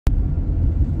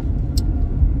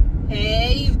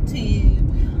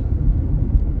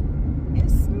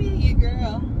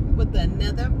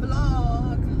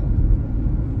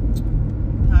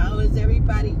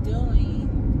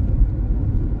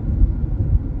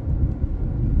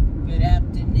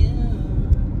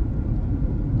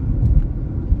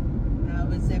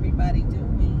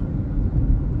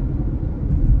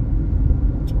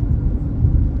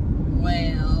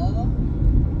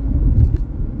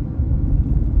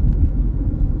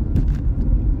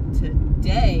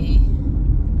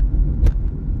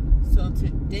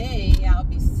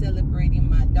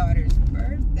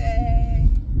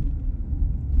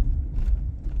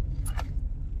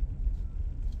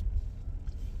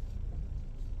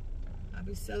I'll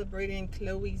be celebrating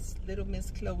little Miss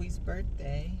Chloe's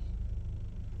birthday.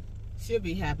 She'll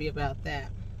be happy about that.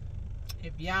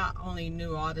 If y'all only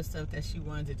knew all the stuff that she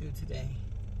wanted to do today.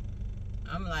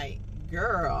 I'm like,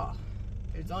 girl,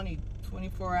 there's only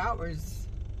 24 hours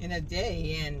in a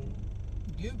day and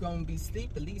you're gonna be asleep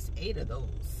at least 8 of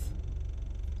those.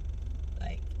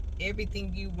 Like,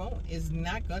 everything you want is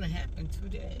not gonna happen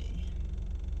today.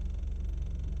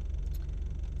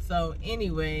 So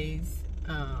anyways,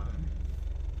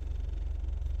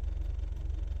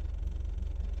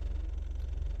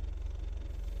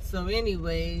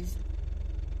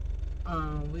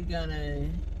 we're gonna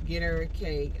get her a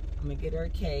cake. I'm gonna get her a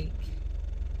cake.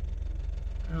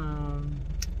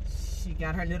 She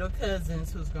got her little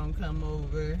cousins who's gonna come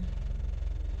over,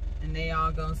 and they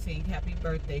all gonna sing happy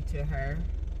birthday to her.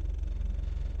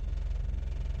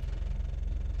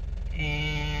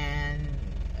 And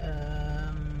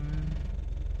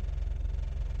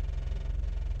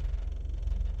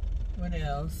what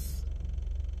else?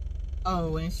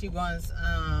 Oh, and she wants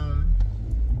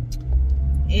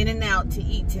In-N-Out to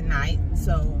eat tonight,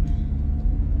 so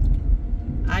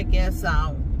I guess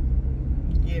I'll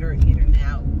get her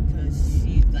In-N-Out because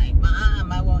she's like,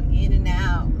 Mom, I want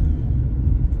In-N-Out.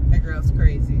 That girl's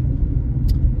crazy.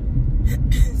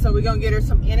 So we're gonna get her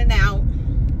some In-N-Out.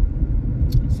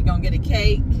 She's gonna get a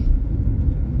cake,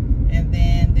 and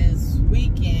then this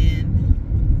weekend,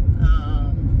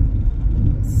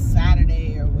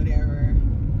 Saturday or whatever,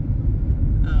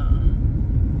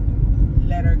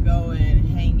 let her go and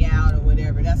hang out or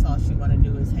whatever. That's all she want to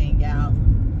do is hang out.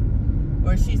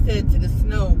 Or she said to the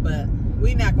snow, but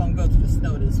we're not going to go to the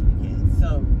snow this weekend.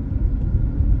 So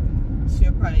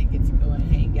she'll probably get to go and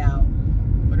hang out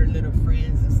with her little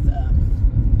friends and stuff.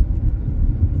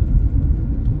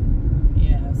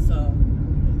 Yeah, so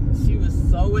she was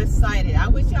so excited. I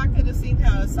wish y'all could have seen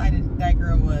how excited that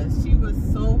girl was. She was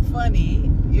so funny.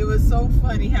 It was so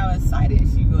funny how excited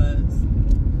she was.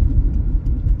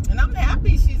 And I'm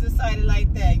happy she's excited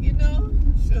like that, you know?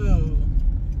 Sure.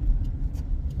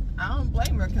 I don't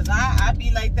blame her because I be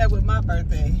like that with my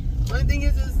birthday. One thing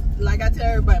is, like I tell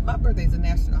everybody, my birthday's a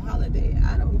national holiday.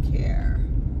 I don't care.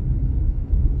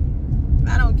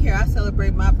 I don't care. I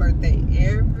celebrate my birthday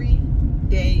every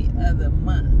day of the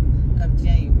month of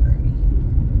January.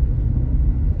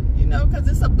 You know, because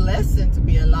it's a blessing to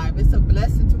be alive. It's a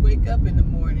blessing to wake up in the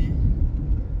morning.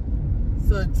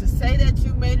 So to say that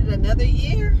you made it another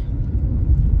year,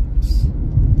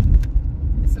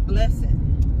 it's a blessing.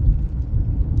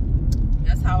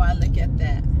 That's how I look at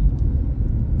that.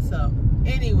 So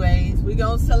anyways, we're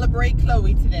going to celebrate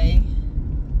Chloe today.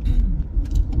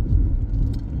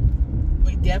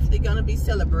 We definitely going to be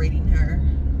celebrating her.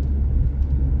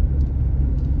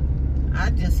 I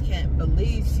just can't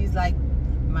believe she's like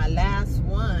my last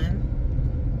one.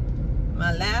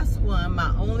 My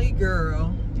only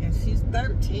girl. And she's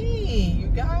 13, you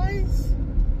guys.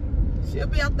 She'll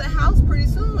be out the house pretty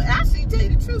soon. Actually, to tell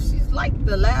you the truth, she's like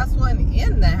the last one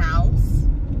in the house.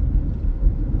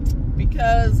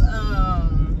 Because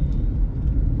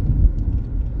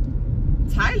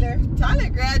Tyler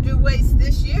graduates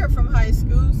this year from high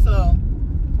school, so,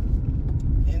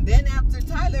 and then after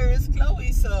Tyler is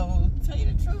Chloe. So to tell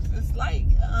you the truth, it's like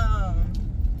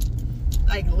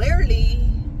literally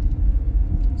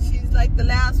she's like the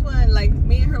last one. Like,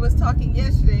 me and her was talking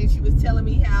yesterday, and she was telling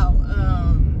me how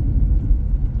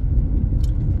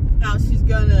she's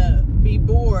gonna be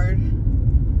bored,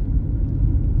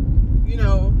 you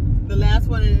know, the last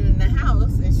one in the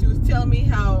house. And she was telling me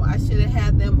how I should have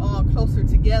had them all closer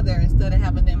together instead of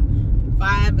having them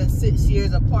 5 and 6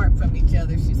 years apart from each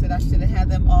other. She said I should have had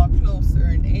them all closer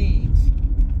in age.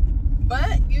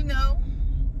 But, you know,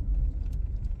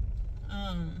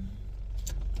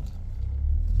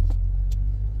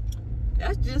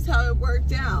 that's just how it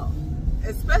worked out.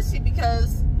 Especially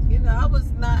because, you know, I was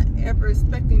not ever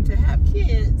expecting to have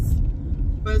kids.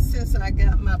 But since I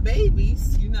got my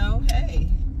babies, you know, hey,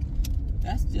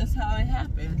 that's just how it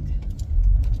happened.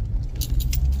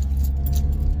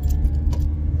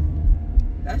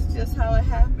 That's just how it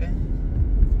happened.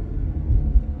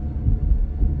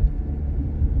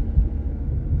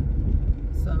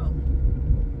 So,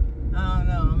 I don't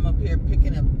know. I'm up here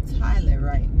picking up Tyler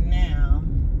right now.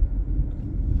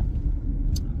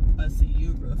 Busting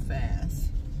you real fast.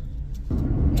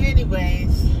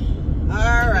 Anyways,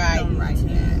 all right.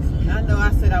 I know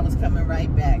I said I was coming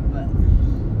right back, but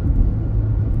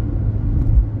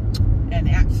and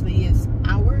actually it's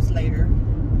hours later.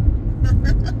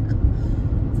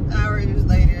 It's hours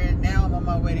later, and now I'm on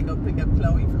my way to go pick up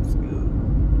Chloe from school.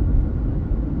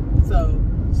 So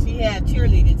she had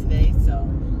cheerleading today, so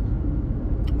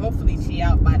hopefully she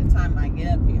out by the time I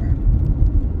get up here.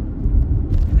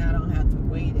 And I don't have to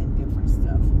wait and different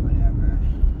stuff or whatever.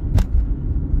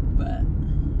 But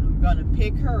I'm gonna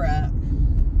pick her up.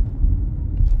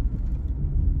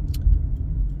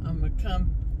 I'm gonna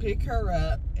come pick her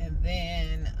up, and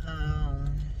then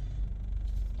I'm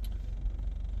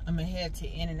gonna head to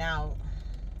In-N-Out,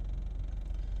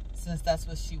 since that's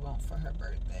what she wants for her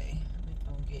birthday.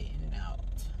 We're gonna get In-N-Out.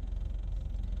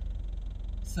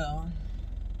 So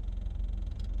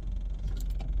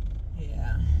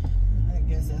yeah, I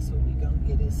guess that's what we're gonna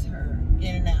get, is her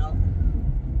In-N-Out.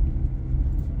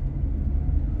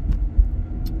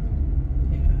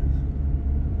 Yeah.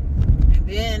 And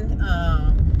then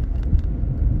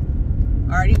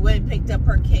already went and picked up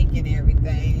her cake and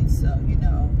everything, so you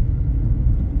know,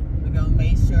 we're gonna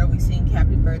make sure we sing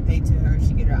happy birthday to her.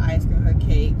 She get her ice cream, her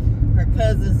cake. Her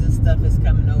cousins and stuff is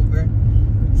coming over,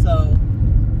 so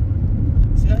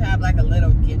she'll have like a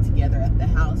little get together at the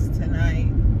house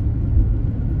tonight.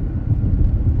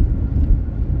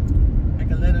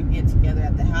 Like a little get together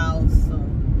at the house, so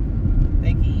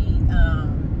they can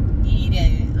eat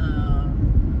and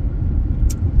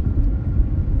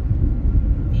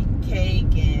eat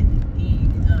cake and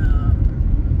eat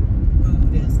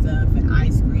food and stuff, and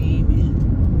ice cream and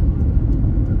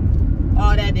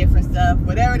all that different stuff,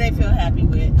 whatever they feel happy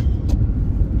with.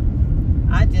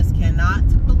 I just cannot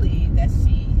believe that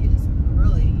she is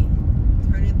really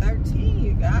turning 13,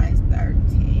 you guys.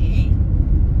 13.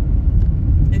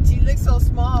 And she looks so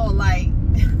small, like,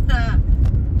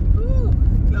 ooh,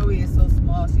 Khloe is so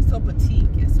small. She's so petite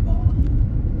and small.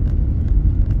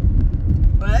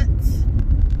 But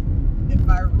if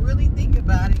I really think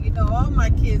about it, you know, all my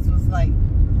kids was like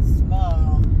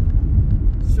small,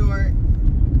 short,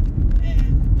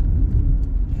 and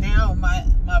now my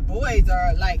boys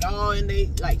are like all in they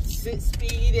like 6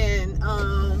 feet and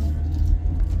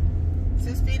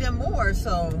 6 feet and more.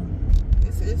 So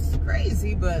it's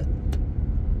crazy, but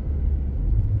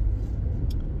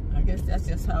I guess that's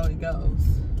just how it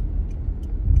goes.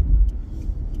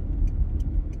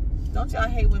 Don't y'all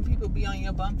hate when people be on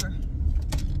your bumper?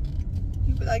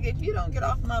 You be like, if you don't get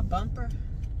off my bumper,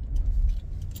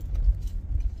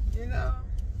 you know,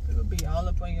 people be all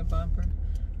up on your bumper.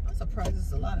 I'm surprised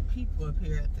there's a lot of people up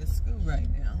here at this school right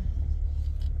now.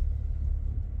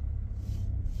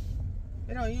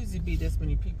 There don't usually be this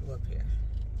many people up here.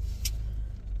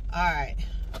 Alright.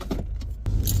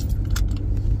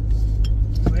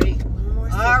 Wait.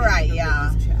 Alright,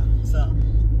 y'all. So,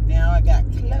 now I got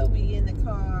Khloe in the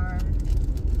car.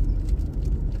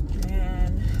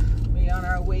 And we on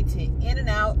our way to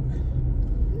In-N-Out,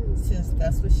 since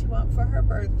that's what she wants for her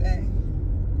birthday.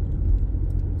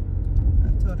 I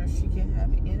told her she can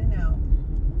have In-N-Out.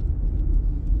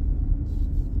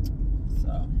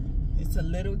 So, it's a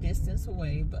little distance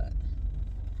away, but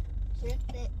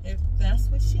if that's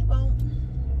what she wants.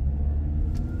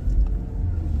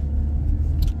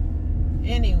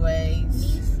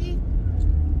 Anyways.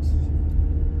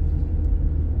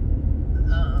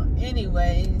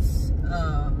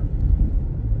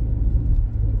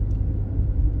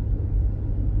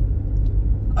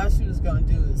 All she was gonna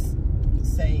do is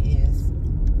say is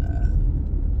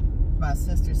my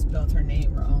sister spelled her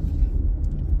name wrong.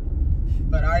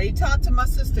 But I already talked to my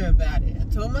sister about it. I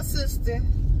told my sister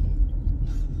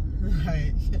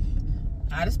right,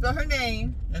 how to spell her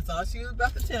name. That's all she was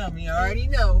about to tell me. I already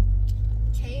know.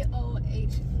 Khohle.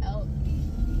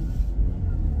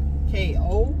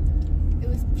 K-O? It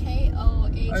was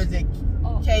K-O-H. Or is it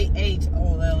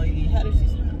K-H-O-L-E? How does she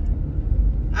spell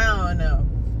it? I don't know.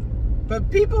 But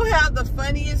people have the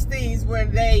funniest things where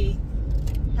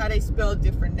how they spell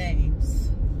different names.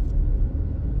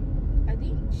 I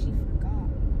think she forgot.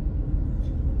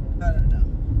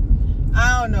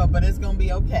 I don't know, but it's gonna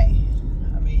be okay.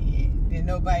 I mean, then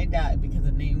nobody died because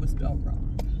the name was spelled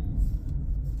wrong.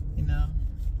 You know,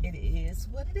 it is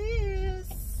what it is.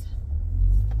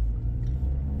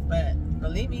 But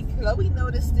believe me, Khloe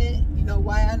noticed it. You know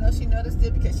why I know she noticed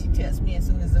it? Because she texted me as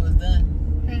soon as it was done.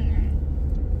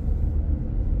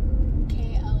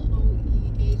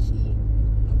 K-L-O-E-H-E.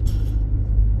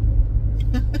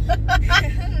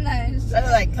 Nice.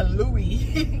 Sounded like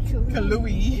Khloe.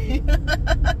 Khloe.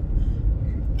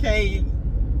 K.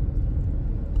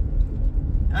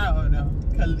 I don't know.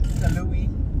 Khloe.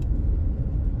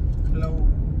 Khloe.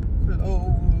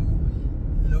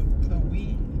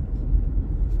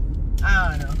 I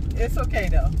don't know. It's okay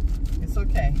though. It's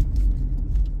okay.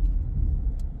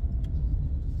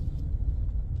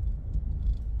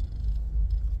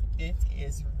 It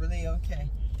is really okay.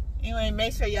 Anyway,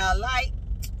 make sure y'all like,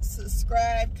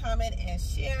 subscribe, comment, and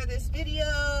share this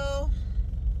video.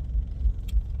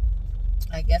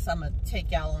 I guess I'm going to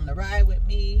take y'all on the ride with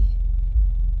me.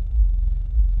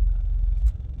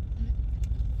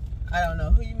 I don't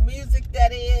know who music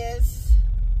that is,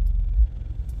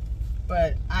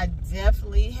 but I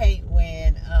definitely hate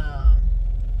when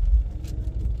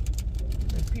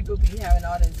people be having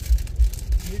all this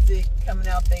music coming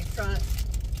out their trunk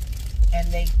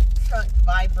and they trunk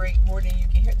vibrate more than you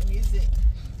can hear the music.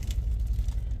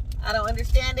 I don't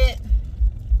understand it.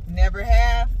 Never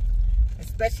have.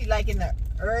 Especially like in the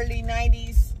early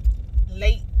 90s,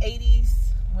 late 80s,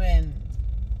 when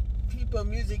people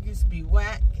music used to be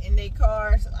whack in their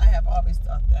cars. I have always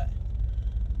thought that.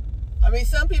 I mean,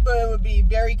 some people it would be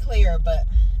very clear, but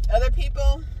other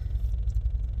people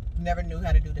never knew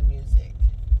how to do the music.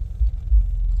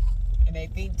 And they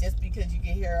think just because you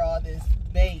can hear all this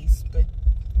bass, but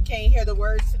you can't hear the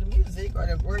words to the music or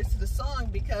the words to the song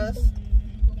because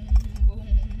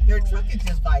their truck is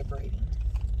just vibrating.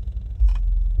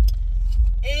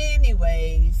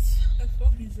 Anyways, the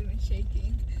phone is even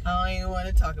shaking. I don't even want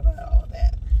to talk about all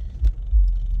that.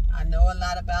 I know a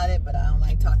lot about it, but I don't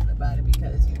like talking about it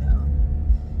because, you know,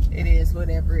 it is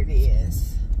whatever it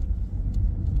is.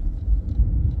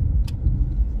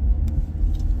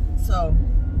 So,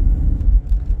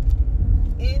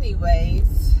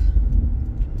 anyways,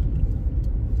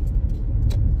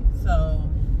 so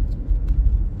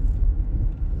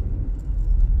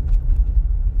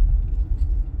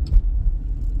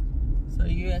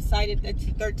you're excited that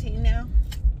you're 13 now?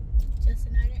 Just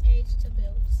another age to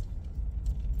bills.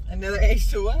 Another age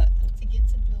to what? To get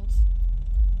to bills.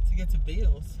 To get to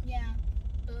bills? Yeah.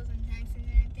 Bills and taxes and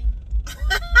everything.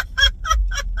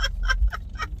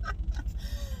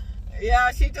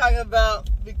 Yeah, she talking about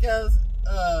because,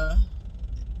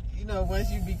 you know,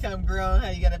 once you become grown, how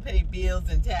you got to pay bills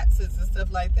and taxes and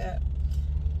stuff like that.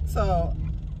 So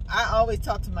I always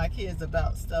talk to my kids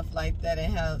about stuff like that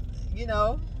and how, you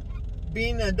know,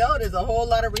 being an adult is a whole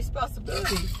lot of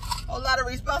responsibility. A whole lot of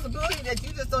responsibility that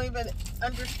you just don't even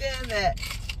understand that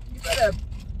you better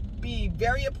be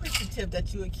very appreciative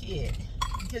that you're a kid.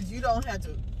 Because you don't have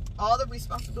to, all the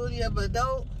responsibility of an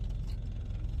adult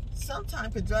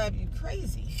sometimes could drive you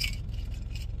crazy.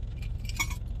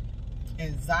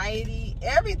 Anxiety,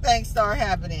 everything start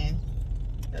happening.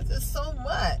 There's just so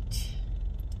much.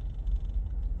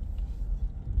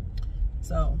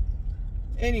 So,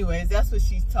 anyways, that's what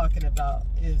she's talking about,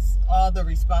 is all the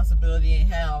responsibility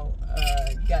and how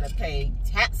you gotta pay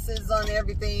taxes on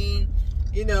everything.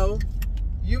 You know,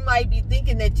 you might be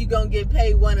thinking that you're gonna get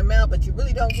paid one amount, but you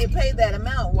really don't get paid that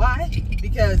amount. Why?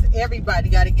 Because everybody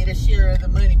got to get a share of the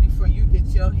money before you get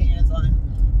your hands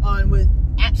on with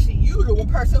actually you, the one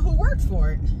person who works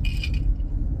for it.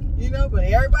 You know, but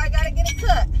everybody got to get a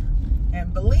cut.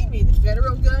 And believe me, the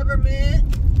federal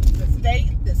government, the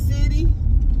state, the city,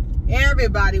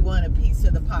 everybody want a piece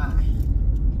of the pie.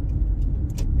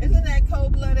 Isn't that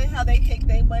cold-blooded how they take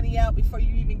their money out before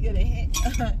you even get a hand,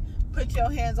 put your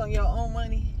hands on your own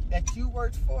money that you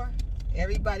worked for?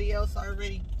 Everybody else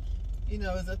already, you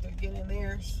know, is up there getting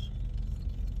theirs.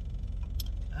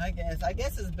 I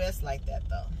guess it's best like that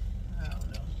though. I don't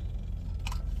know.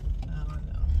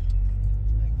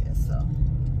 I guess so.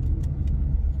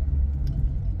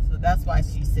 So that's why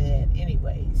she said,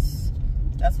 anyways,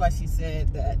 that's why she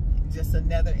said that just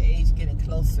another age getting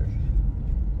closer.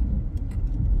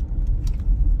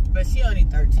 But she only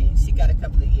 13. She got a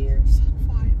couple of years.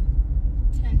 5,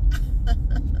 10.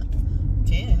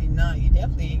 10? No, you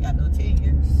definitely ain't got no 10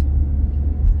 years.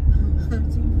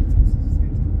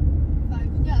 5.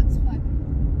 Yeah, it's 5.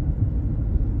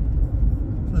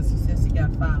 Plus she said she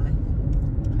got 5.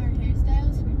 Her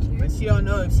hairstyles for cheers. But she don't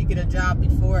know if she get a job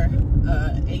before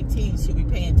 18, she'll be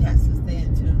paying taxes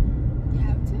then too. You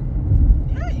have to?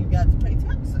 Yeah, you got to pay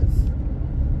taxes.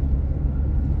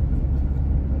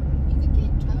 You could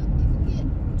get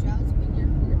jobs when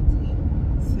you're 14.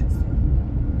 16.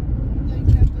 No, you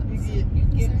can't put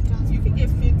You can get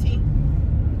 15,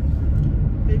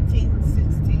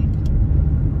 16.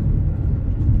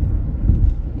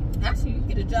 Actually, you can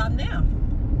get a job now.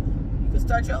 You can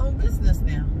start your own business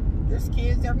now. There's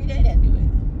kids every day that do it.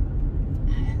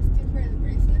 I asked you for the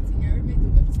bracelets and you already made the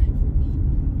website for me.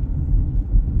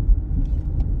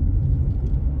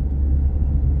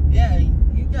 Yeah,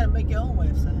 you gotta make your own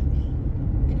website. I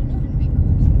don't know how to make a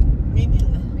website. Me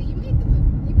neither. But you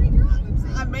made your own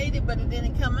website. I made it, but it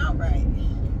didn't come out right.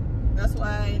 That's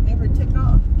why it never took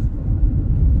off.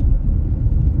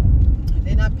 And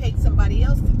then I paid somebody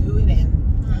else to do it, and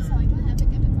That's how I got have a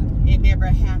debit card. it never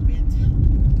happened.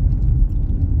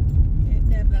 It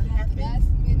never happened. Last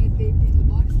minute they did the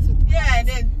box. Yeah, and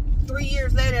then 3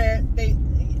 years later,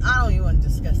 I don't even want to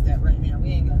discuss that right now. We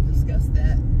ain't gonna discuss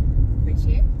that. But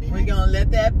gonna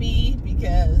let that be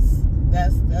because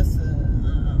that's a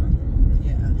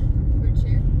yeah. For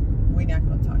cheer. We're not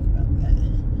gonna talk about that.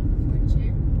 For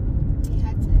cheer. We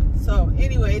had to. So,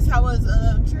 anyways, how was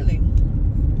cheerleading?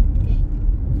 Okay.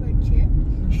 For cheer.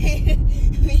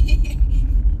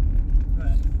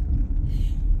 What?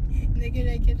 They're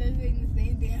gonna get us saying the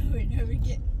same thing over and over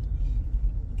again.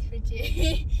 For cheer.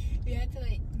 We had to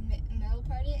like middle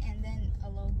part it and then a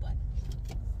low butt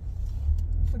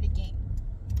for the game.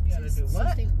 You gotta do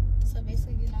what? So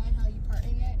basically, you know how you part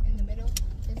in it in the middle,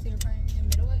 since you're parting in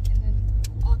the middle it, and then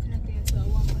all connected into a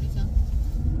one ponytail,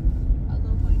 a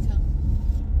low ponytail.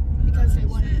 Because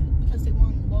they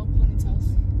won low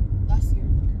ponytails last year.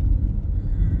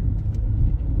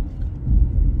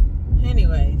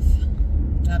 Anyways,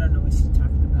 I don't know what she's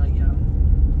talking about, y'all.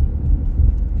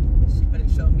 She better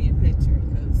show me a picture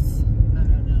because I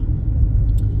don't know.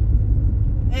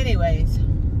 Anyways,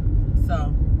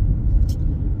 so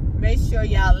make sure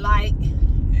y'all like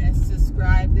and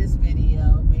subscribe this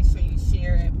video. Make sure you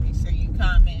share it. Make sure you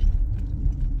comment.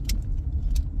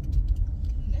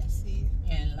 Let's see.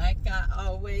 And like I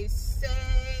always say,